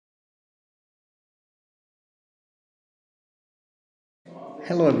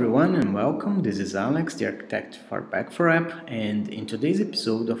Hello everyone and welcome. This is Alex, the architect for Back4App, and in today's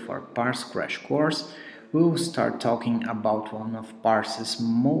episode of our Parse crash course, we will start talking about one of Parse's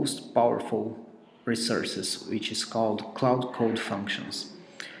most powerful resources, which is called Cloud Code Functions.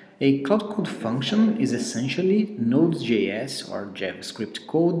 A Cloud Code function is essentially Node.js or JavaScript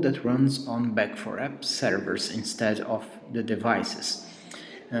code that runs on Back4App servers instead of the devices.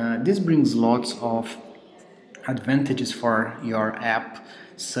 This brings lots of advantages for your app,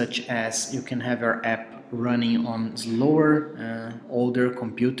 such as you can have your app running on slower older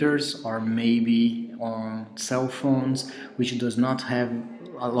computers or maybe on cell phones which does not have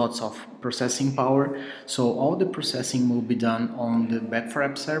a lot of processing power, so all the processing will be done on the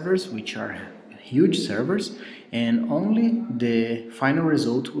Back4App servers, which are huge servers, and only the final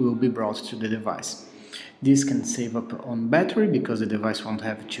result will be brought to the device. This can save up on battery because the device won't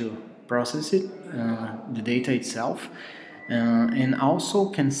have to process it, the data itself, and also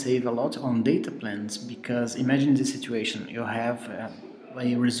can save a lot on data plans, because imagine this situation: you have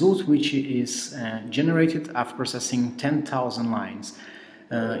a result which is generated after processing 10,000 lines.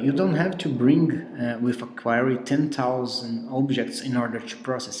 You don't have to bring with a query 10,000 objects in order to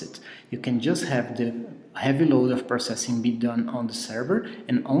process it. You can just have the heavy load of processing be done on the server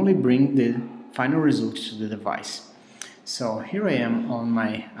and only bring the final result to the device. So here I am on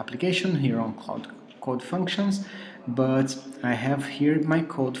my application, here on Cloud Code Functions, but I have here my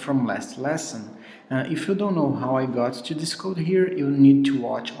code from last lesson. If you don't know how I got to this code here, you need to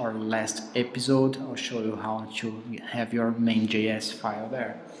watch our last episode. I'll show you how to have your main.js file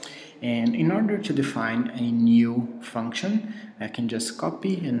there. And in order to define a new function, I can just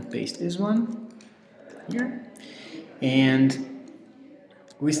copy and paste this one here. And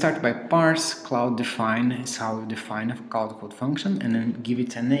we start by parse cloud define is how you define a cloud code function, and then give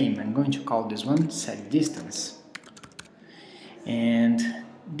it a name. I'm going to call this one set distance. And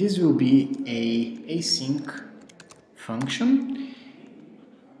this will be a async function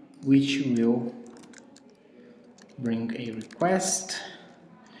which will bring a request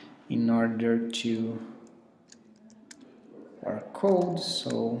in order to our code.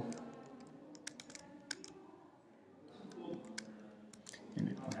 So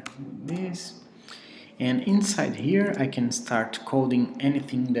this, and inside here I can start coding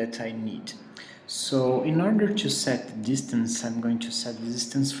anything that I need. So in order to set the distance, I'm going to set the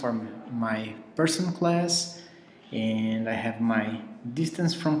distance for my person class, and I have my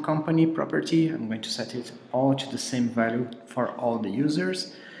distance from company property. I'm going to set it all to the same value for all the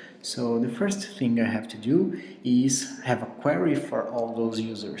users. So the first thing I have to do is have a query for all those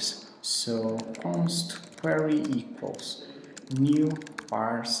users. So const query equals new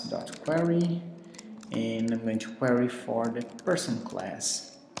parse.query, and I'm going to query for the person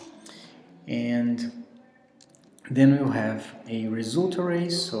class. And then we'll have a result array,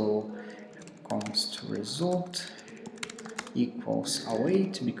 so const result equals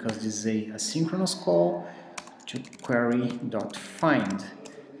await, because this is a asynchronous call to query.find.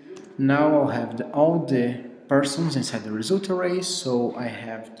 Now I'll have all the persons inside the result array, so I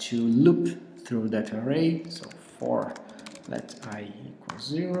have to loop through that array. So for let I equal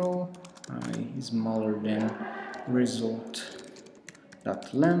 0, I is smaller than result.length,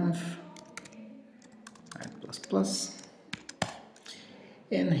 I plus plus,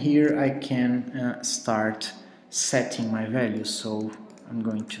 and here I can start setting my value. So I'm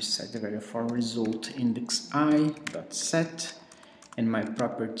going to set the value for result index I dot set, and my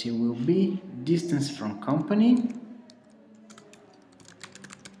property will be distance from company,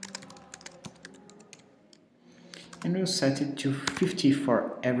 and we'll set it to 50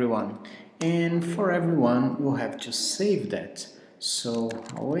 for everyone. And for everyone we'll have to save that, so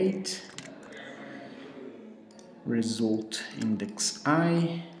await result index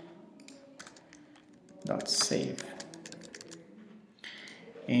I dot save.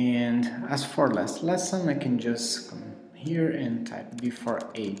 And as for last lesson, I can just come here and type before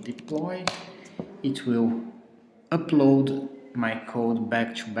a deploy. It will upload my code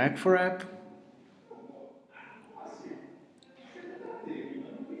back to Back4App.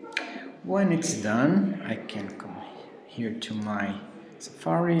 When it's done, I can come here to my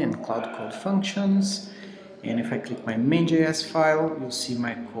Safari and Cloud Code Functions, and if I click my main.js file, you'll see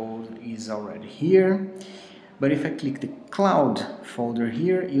my code is already here. But if I click the cloud folder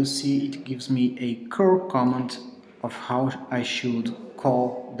here, you'll see it gives me a curl command of how I should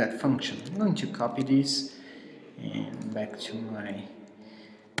call that function. I'm going to copy this and back to my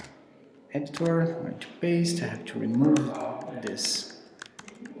editor. I'm going to paste. I have to remove this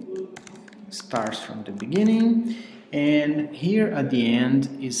stars from the beginning, and here at the end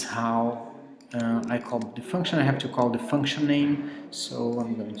is how I call the function, I have to call the function name, so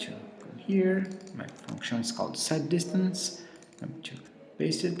I'm going to go here, my function is called setDistance, I'm going to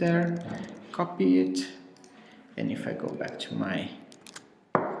paste it there, copy it, and if I go back to my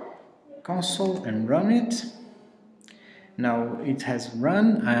console and run it, now it has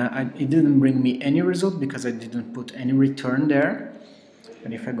run. It didn't bring me any result because I didn't put any return there.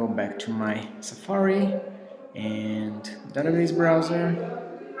 But if I go back to my Safari and database browser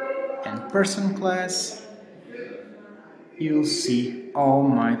and person class, you'll see all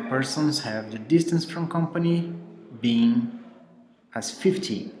my persons have the distance from company being as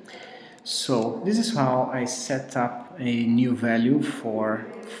 50. So this is how I set up a new value for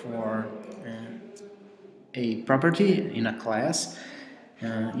a property in a class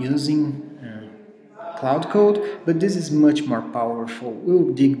using cloud code, but this is much more powerful.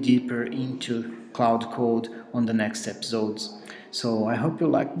 We'll dig deeper into cloud code on the next episodes. So I hope you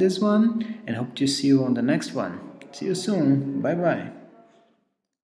liked this one and hope to see you on the next one. See you soon. Bye bye.